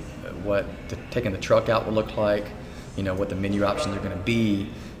what taking the truck out will look like. What the menu options are going to be.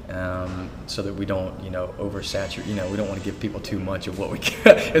 So that we don't, oversaturate. We don't want to give people too much of what we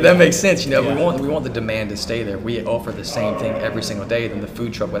can. If that makes sense, we want the demand to stay there. If we offer the same thing every single day, then the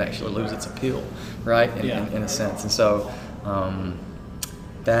food truck would actually lose its appeal, right? In a sense. And so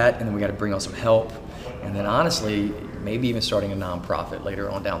that, and then we got to bring on some help, and then honestly, maybe even starting a nonprofit later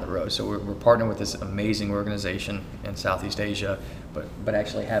on down the road. So we're partnering with this amazing organization in Southeast Asia, but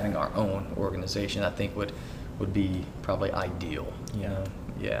actually having our own organization, I think would be probably ideal.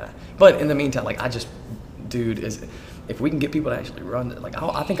 Yeah. But in the meantime, like if we can get people to actually run, like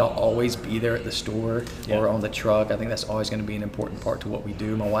I think I'll always be there at the store or on the truck. I think that's always going to be an important part to what we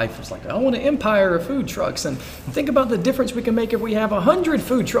do. My wife was like, I want an empire of food trucks, and think about the difference we can make if we have 100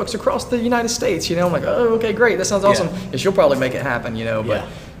 food trucks across the United States. I'm like, oh, okay, great, that sounds awesome. And she'll probably make it happen,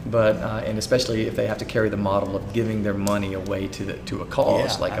 But and especially if they have to carry the model of giving their money away to a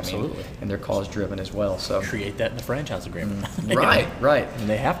cause, absolutely. And they're cause driven as well. So create that in the franchise agreement. Right. And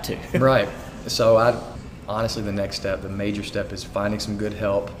they have to. Right. So honestly, the next step, the major step, is finding some good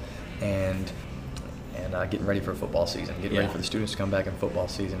help and getting ready for football season, getting ready for the students to come back in football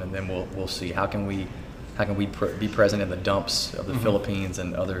season, and then we'll see how can we be present in the dumps of the Philippines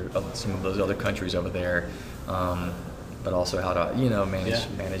and some of those other countries over there. But also how to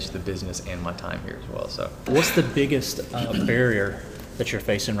manage the business and my time here as well. So what's the biggest barrier that you're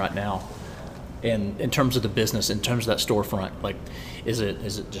facing right now in terms of the business, in terms of that storefront? Like is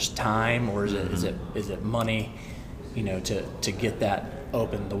it just time, or is it money, to get that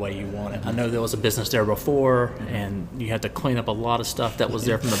open the way you want it? I know there was a business there before, and you had to clean up a lot of stuff that was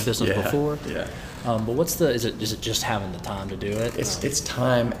there from the business before. But is it just having the time to do it? It's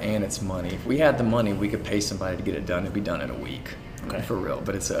time and it's money. If we had the money, we could pay somebody to get it done. It'd be done in a week, for real.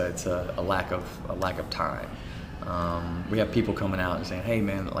 But it's a lack of time. We have people coming out and saying, "Hey,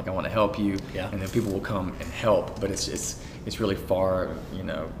 man, like I want to help you," and then people will come and help. But it's really far,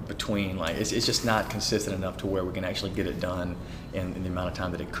 between. Like it's just not consistent enough to where we can actually get it done in the amount of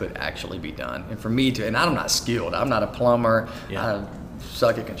time that it could actually be done. And for me and I'm not skilled. I'm not a plumber. I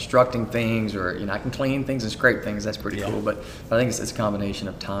suck at constructing things, or I can clean things and scrape things. That's pretty cool. But I think it's a combination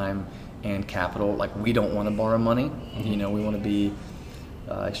of time and capital. Like we don't want to borrow money. We want to be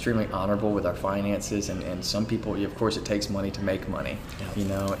extremely honorable with our finances, and some people, of course, it takes money to make money, you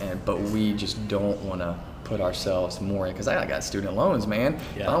know, but we just don't want to put ourselves more in, because I got student loans, man.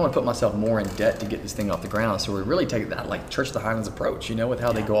 I don't want to put myself more in debt to get this thing off the ground. So we really take that like Church of the Highlands approach, you know, with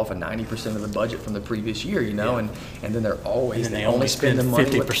how they go off of 90% of the budget from the previous year, you know, and then they're always, they only spend the money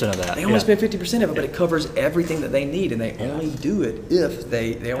 50% of that. They only spend 50% of it, but it covers everything that they need, and they only do it if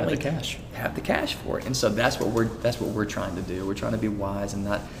they only have the cash for it. And so that's what we're trying to do. We're trying to be wise and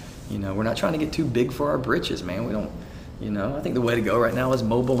not, you know, we're not trying to get too big for our britches, man. We don't. You know, I think the way to go right now is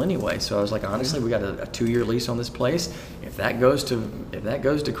mobile anyway. So I was like, honestly, we got a 2-year lease on this place. If that goes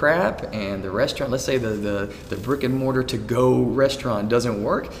to crap, and the restaurant, let's say the brick and mortar to go restaurant doesn't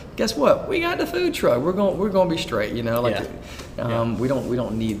work, guess what? We got the food truck. We're going to be straight. You know, like we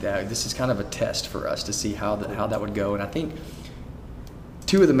don't need that. This is kind of a test for us to see how that would go. And I think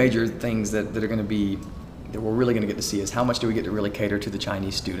 2 of the major things that are going to be, that we're really going to get to see, is how much do we get to really cater to the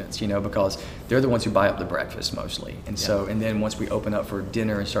Chinese students, you know, because they're the ones who buy up the breakfast mostly. And so, and then once we open up for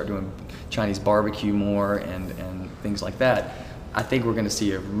dinner and start doing Chinese barbecue more and things like that, I think we're going to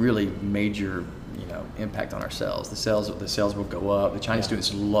see a really major, you know, impact on our sales. The sales will go up. The Chinese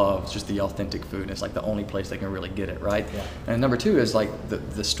students love just the authentic food. It's like the only place they can really get it, right? And number 2 is like the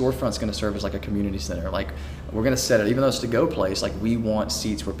storefront's going to serve as like a community center. Like we're going to set it, even though it's a to-go place, like we want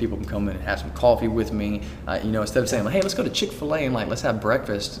seats where people can come in and have some coffee with me. You know, instead of saying like, hey, let's go to Chick-fil-A and like let's have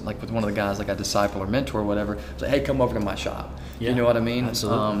breakfast, like with one of the guys like I disciple or mentor or whatever. It's like, hey, come over to my shop. You know what I mean?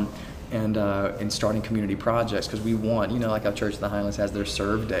 Absolutely. And starting community projects, because we want, you know, like our Church of the Highlands has their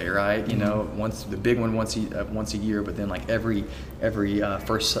serve day, right? You know, once the big one once a year, but then like every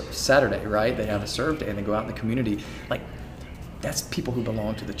first Saturday, right? They have a serve day and they go out in the community. Like that's people who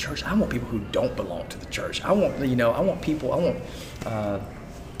belong to the church. I want people who don't belong to the church. I want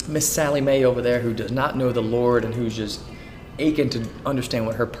Miss Sally Mae over there who does not know the Lord and who's just aching to understand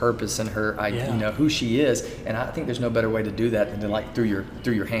what her purpose and her, you know, who she is. And I think there's no better way to do that than to like through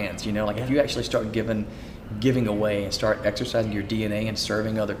your hands, you know, like if you actually start giving away and start exercising your DNA and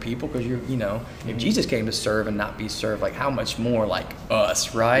serving other people, because you know, if Jesus came to serve and not be served, like how much more like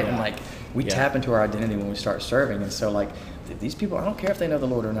us, right? And like we tap into our identity when we start serving. And so like these people, I don't care if they know the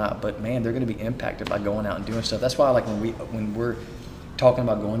Lord or not, but man, they're going to be impacted by going out and doing stuff. That's why like when we're talking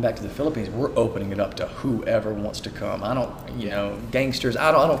about going back to the Philippines, we're opening it up to whoever wants to come. I don't, you know, gangsters,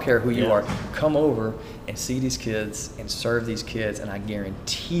 I don't care who you are. Come over and see these kids and serve these kids, and I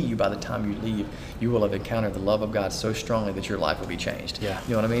guarantee you by the time you leave, you will have encountered the love of God so strongly that your life will be changed. You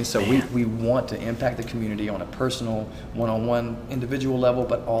know what I mean? So we want to impact the community on a personal, one-on-one, individual level,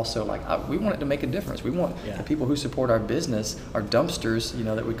 but also like we want it to make a difference. We want the people who support our business, our dumpsters, you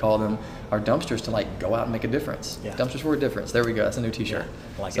know, that we call them, our dumpsters, to like go out and make a difference. Dumpsters for a difference. There we go. That's a new T-shirt.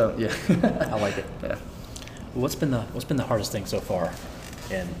 I like it. Yeah. I like it. Yeah. What's been the hardest thing so far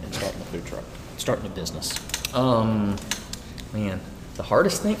in starting the food truck, starting a business? Man, the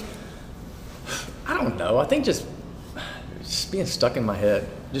hardest thing? I don't know. I think just being stuck in my head,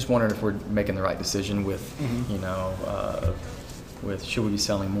 just wondering if we're making the right decision with, you know, with should we be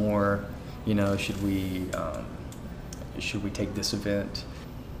selling more? You know, should we take this event?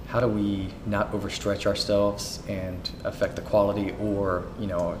 How do we not overstretch ourselves and affect the quality, or, you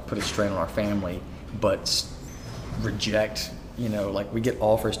know, put a strain on our family, but reject, you know, like we get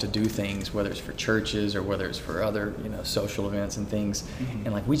offers to do things, whether it's for churches or whether it's for other, you know, social events and things,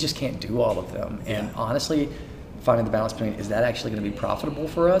 and like we just can't do all of them. And honestly, finding the balance between, is that actually going to be profitable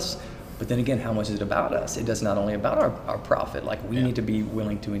for us? But then again, how much is it about us? It does not only about our profit. Like we need to be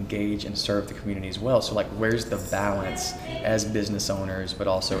willing to engage and serve the community as well. So like, where's the balance as business owners, but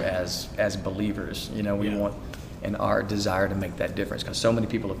also as believers? You know, we want, and our desire to make that difference, because so many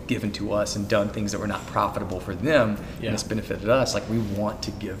people have given to us and done things that were not profitable for them, and it's benefited us. Like we want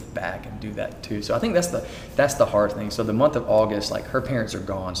to give back and do that too. So I think that's the hard thing. So the month of August, like her parents are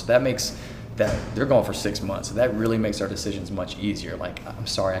gone, so that makes that they're gone for 6 months. So that really makes our decisions much easier. Like, I'm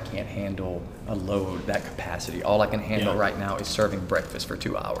sorry, I can't handle a load that capacity. All I can handle right now is serving breakfast for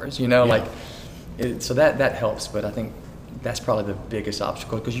 2 hours. You know, so that helps. But I think that's probably the biggest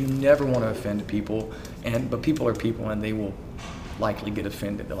obstacle, because you never want to offend people, but people are people, and they will likely get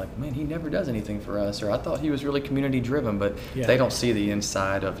offended. They're like, man, he never does anything for us, or I thought he was really community driven, but they don't see the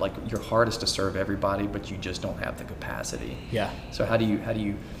inside of, like, your heart is to serve everybody, but you just don't have the capacity. So how do you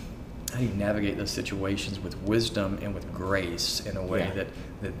navigate those situations with wisdom and with grace in a way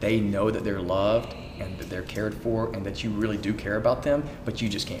that they know that they're loved and that they're cared for and that you really do care about them, but you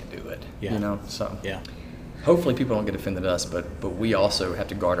just can't do it. You know? So hopefully people don't get offended at us, but we also have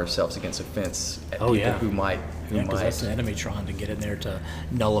to guard ourselves against offense at people who might. Because that's the enemy trying to get in there to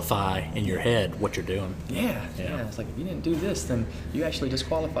nullify in your head what you're doing. Yeah. It's like, if you didn't do this, then you actually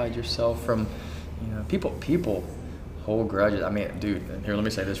disqualified yourself from, people hold grudges. I mean, dude, here, let me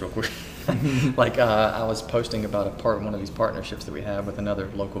say this real quick. Like, I was posting about one of these partnerships that we have with another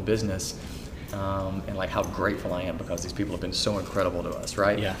local business, and like how grateful I am because these people have been so incredible to us,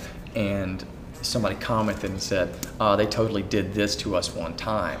 right? Yeah. And somebody commented and said, they totally did this to us one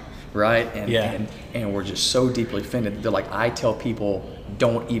time. Right? And we're just so deeply offended. They're like, I tell people,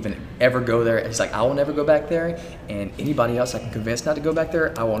 don't even ever go there. It's like, I will never go back there, and anybody else I can convince not to go back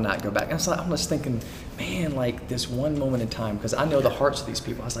there, I will not go back. And so I'm just thinking, man, like this one moment in time, because I know the hearts of these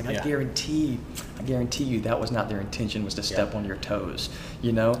people. I was like, I guarantee you that was not their intention, was to step on your toes,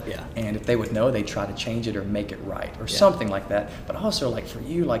 Yeah. And if they would know, they'd try to change it or make it right or something like that. But also, like, for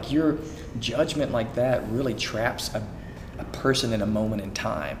you, like, your judgment like that really traps a person in a moment in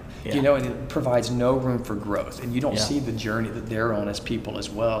time, and it provides no room for growth, and you don't see the journey that they're on as people as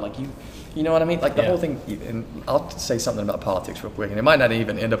well. Like, you know what I mean? Like, the whole thing, and I'll say something about politics real quick, and it might not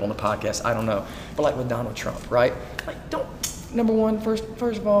even end up on the podcast, I don't know, but like with Donald Trump, right? Like, number one, first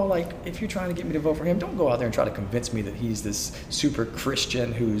of all, like, if you're trying to get me to vote for him, don't go out there and try to convince me that he's this super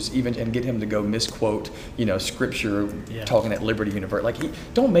Christian and get him to go misquote, scripture, talking at Liberty University. Like,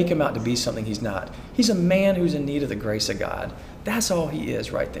 don't make him out to be something he's not. He's a man who's in need of the grace of God. That's all he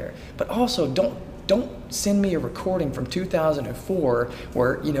is right there. But also, don't send me a recording from 2004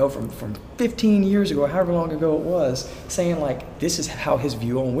 where, from 15 years ago, however long ago it was, saying like, this is how his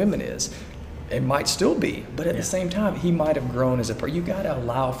view on women is. It might still be, but at the same time, he might have grown as a person. You got to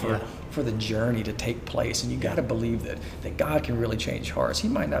allow for the journey to take place, and you got to believe that God can really change hearts. He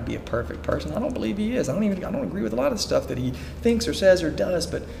might not be a perfect person. I don't believe he is. I don't agree with a lot of the stuff that he thinks or says or does,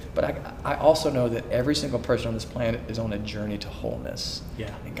 but I also know that every single person on this planet is on a journey to wholeness.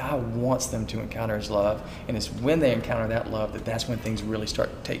 Yeah. And God wants them to encounter his love, and it's when they encounter that love that's when things really start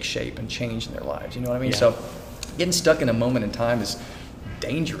to take shape and change in their lives. You know what I mean? Yeah. So getting stuck in a moment in time is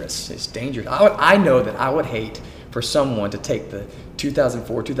dangerous. It's dangerous. I know that I would hate for someone to take the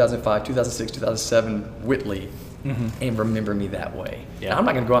 2004, 2005, 2006, 2007 Whitley and remember me that way. Yeah. Now, I'm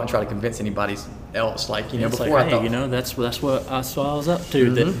not going to go out and try to convince anybody else. Like, before like, I thought, that's what I was up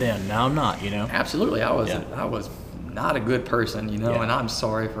to then. Now I'm not. Absolutely, I was not a good person. And I'm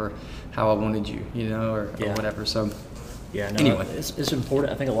sorry for how I wanted you. Or whatever. So anyway, it's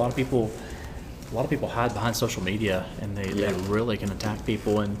important. I think a lot of people hide behind social media, and they really can attack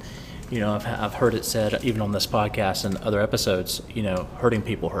people. And I've heard it said even on this podcast and other episodes, hurting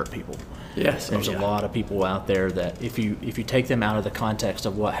people hurt people. Yes, there's a lot of people out there that if you take them out of the context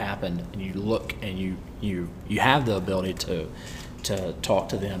of what happened, and you look and you have the ability to talk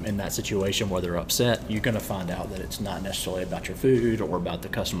to them in that situation where they're upset, you're going to find out that it's not necessarily about your food or about the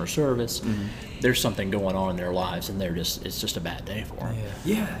customer service. There's something going on in their lives, and it's just a bad day for them.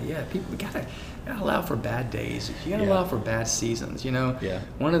 Yeah. People gotta allow for bad days. You gotta allow for bad seasons.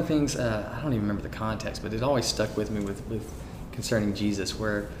 One of the things I don't even remember the context, but it always stuck with me with concerning Jesus,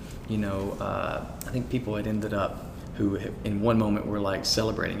 where I think people had ended up who in one moment were like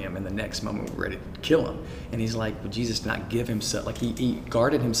celebrating him, and the next moment were ready to kill him. And he's like, well, Jesus did not give himself, like he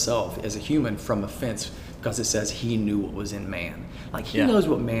guarded himself as a human from offense, because it says he knew what was in man. Like, he knows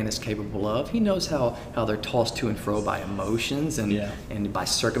what man is capable of. He knows how they're tossed to and fro by emotions and by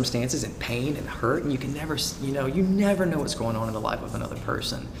circumstances and pain and hurt. And you can never, you never know what's going on in the life of another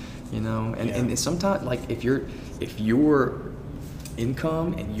person, And sometimes, like, if your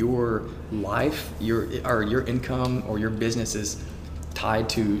income and your life, your income or your business is tied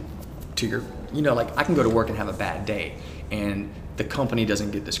to your, like, I can go to work and have a bad day, and the company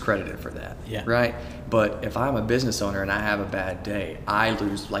doesn't get discredited for that, right? But if I'm a business owner and I have a bad day, I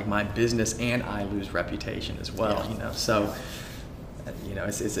lose, like, my business, and I lose reputation as well, So,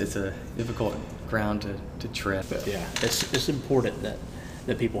 it's a difficult ground to tread. But it's important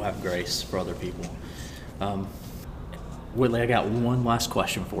that people have grace for other people. Whitley, I got one last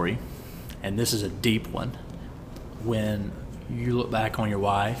question for you, and this is a deep one. When you look back on your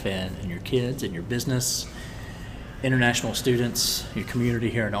wife and your kids and your business, international students, your community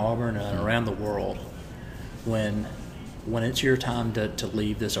here in Auburn and around the world, when it's your time to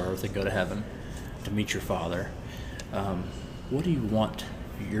leave this earth and go to heaven, to meet your Father, what do you want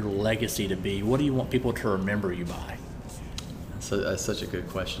your legacy to be? What do you want people to remember you by? That's such a good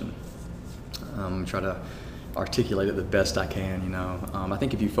question. Try to articulate it the best I can. I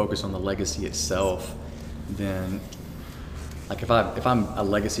think if you focus on the legacy itself, then like if I'm a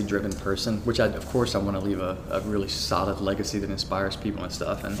legacy driven person, which of course I want to leave a really solid legacy that inspires people and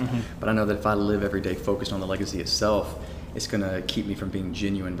stuff, and but I know that if I live every day focused on the legacy itself, it's going to keep me from being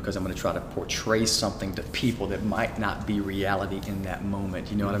genuine, because I'm going to try to portray something to people that might not be reality in that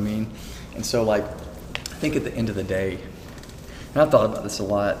moment. You know what I mean? And so, like, I think at the end of the day, and I've thought about this a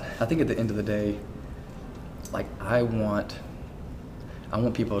lot, I think at the end of the day, like, I want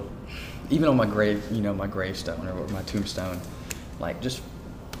people, even on my grave, you know, my gravestone or my tombstone, like, just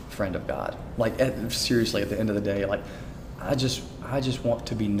friend of God. Like, seriously, at the end of the day, like, I just want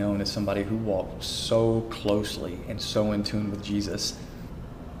to be known as somebody who walked so closely and so in tune with Jesus.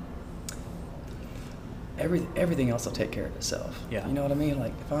 Everything else will take care of itself. Yeah. You know what I mean?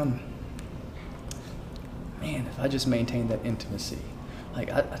 Like, if I just maintain that intimacy,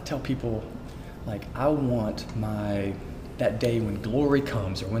 like I tell people, like, I want that day when glory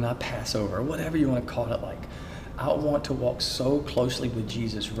comes, or when I pass over, or whatever you want to call it, like, I want to walk so closely with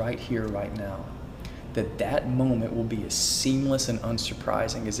Jesus right here, right now, that moment will be as seamless and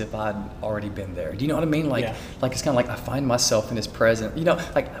unsurprising as if I'd already been there. Do you know what I mean? Like, like, it's kind of like I find myself in His presence. You know,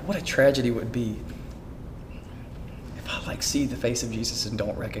 like, what a tragedy it would be if I, like, see the face of Jesus and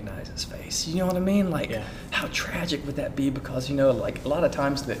don't recognize His face. You know what I mean? Like, how tragic would that be? Because, you know, like, a lot of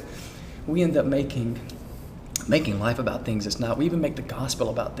times that we end up making life about things it's not. We even make the gospel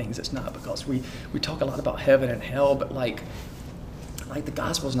about things it's not, because we talk a lot about heaven and hell, but like the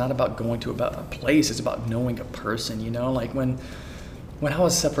gospel is not about going to about a place. It's about knowing a person, you know? Like, when I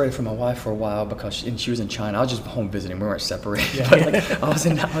was separated from my wife for a while because she was in China, I was just home visiting. We weren't separated. But like, I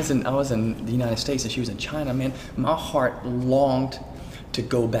was in the United States and she was in China. Man, my heart longed to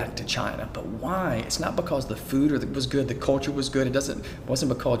go back to China. But why? It's not because the food was good, the culture was good. It wasn't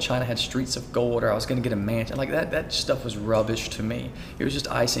because China had streets of gold, or I was going to get a mansion. Like, that stuff was rubbish to me. It was just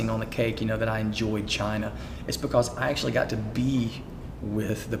icing on the cake, you know, that I enjoyed China. It's because I actually got to be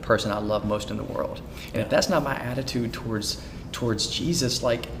with the person I love most in the world. And if that's not my attitude towards Jesus,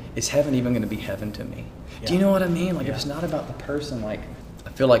 like, is heaven even going to be heaven to me? Do you know what I mean? Like, if it's not about the person, like, I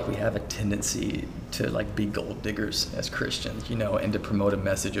feel like we have a tendency to, like, be gold diggers as Christians, you know, and to promote a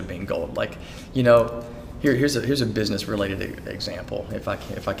message of being gold. Like, you know, here's a business related example, if I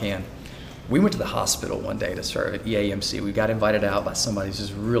can. We went to the hospital one day to serve at EAMC. We got invited out by somebody who's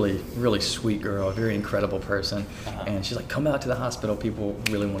just really, really sweet girl, a very incredible person. And she's like, come out to the hospital. People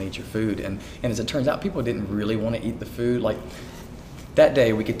really want to eat your food. And as it turns out, people didn't really want to eat the food. Like, that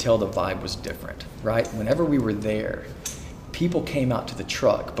day, we could tell the vibe was different, right? Whenever we were there, people came out to the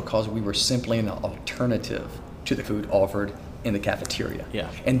truck because we were simply an alternative to the food offered in the cafeteria.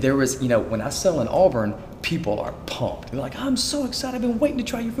 And there was, you know, when I sell in Auburn, people are pumped. They're like, I'm so excited. I've been waiting to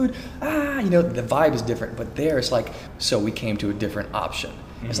try your food. You know, the vibe is different. But there, it's like, so we came to a different option.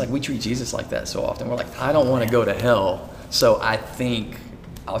 It's like we treat Jesus like that so often. We're like, I don't want to go to hell, so I think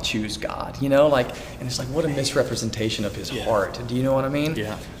I'll choose God. You know, like, and it's like, what a misrepresentation of His heart. Do you know what I mean?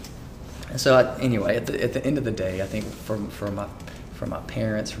 And so, anyway, at the end of the day, I think for my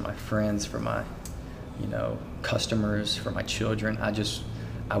parents, for my friends, for my, you know, customers, for my children,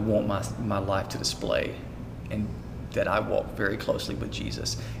 I want my life to display and that I walk very closely with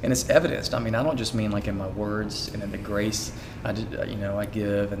Jesus. And it's evidenced. I mean, I don't just mean like in my words and in the grace I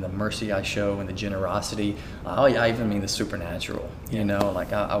give, and the mercy I show, and the generosity. I even mean the supernatural. You know,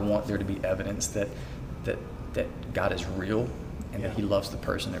 like I want there to be evidence that God is real, and that He loves the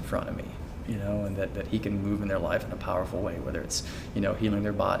person in front of me. You know, and that He can move in their life in a powerful way, whether it's, you know, healing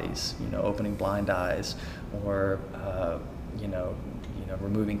their bodies, you know, opening blind eyes, or you know,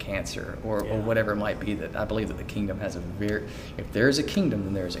 removing cancer, or whatever it might be. That I believe that the kingdom has if there's a kingdom,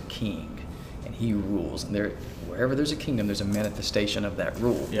 then there's a king, and He rules. And wherever there's a kingdom, there's a manifestation of that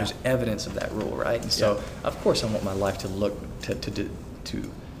rule. There's evidence of that rule, right? And so, of course, I want my life to look to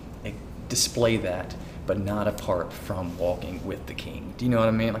display that, but not apart from walking with the King. Do you know what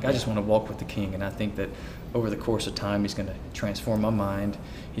I mean? Like, I just want to walk with the King, and I think that over the course of time, He's going to transform my mind.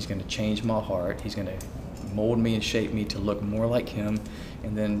 He's going to change my heart. He's going to mold me and shape me to look more like Him,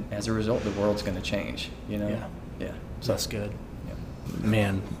 and then as a result, the world's going to change. You know? So that's good.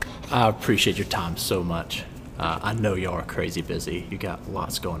 Man, I appreciate your time so much. I know y'all are crazy busy. You got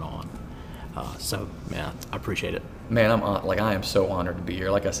lots going on. So, man, I appreciate it. Man, I am so honored to be here.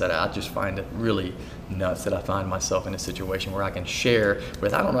 Like I said, I just find it really nuts that I find myself in a situation where I can share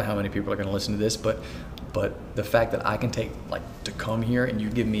with, I don't know how many people are going to listen to this, but the fact that I can take, like, to come here and you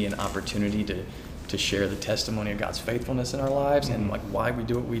give me an opportunity to share the testimony of God's faithfulness in our lives, and like why we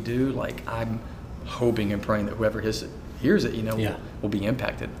do what we do, like, I'm hoping and praying that whoever hears it, you know, will be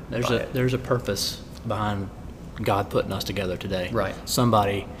impacted. There's a purpose behind God putting us together today. Right.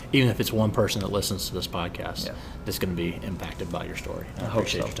 Somebody, even if it's one person that listens to this podcast, Yeah. that's going to be impacted by your story. I hope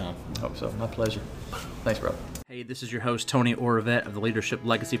appreciate so. your time. I hope so. My pleasure. Thanks, bro. Hey, this is your host, Tony Oravette of the Leadership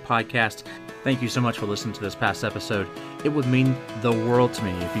Legacy Podcast. Thank you so much for listening to this past episode. It would mean the world to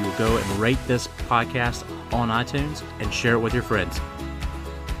me if you would go and rate this podcast on iTunes and share it with your friends.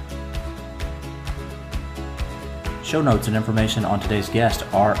 Show notes and information on today's guest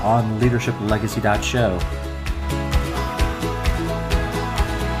are on leadershiplegacy.show.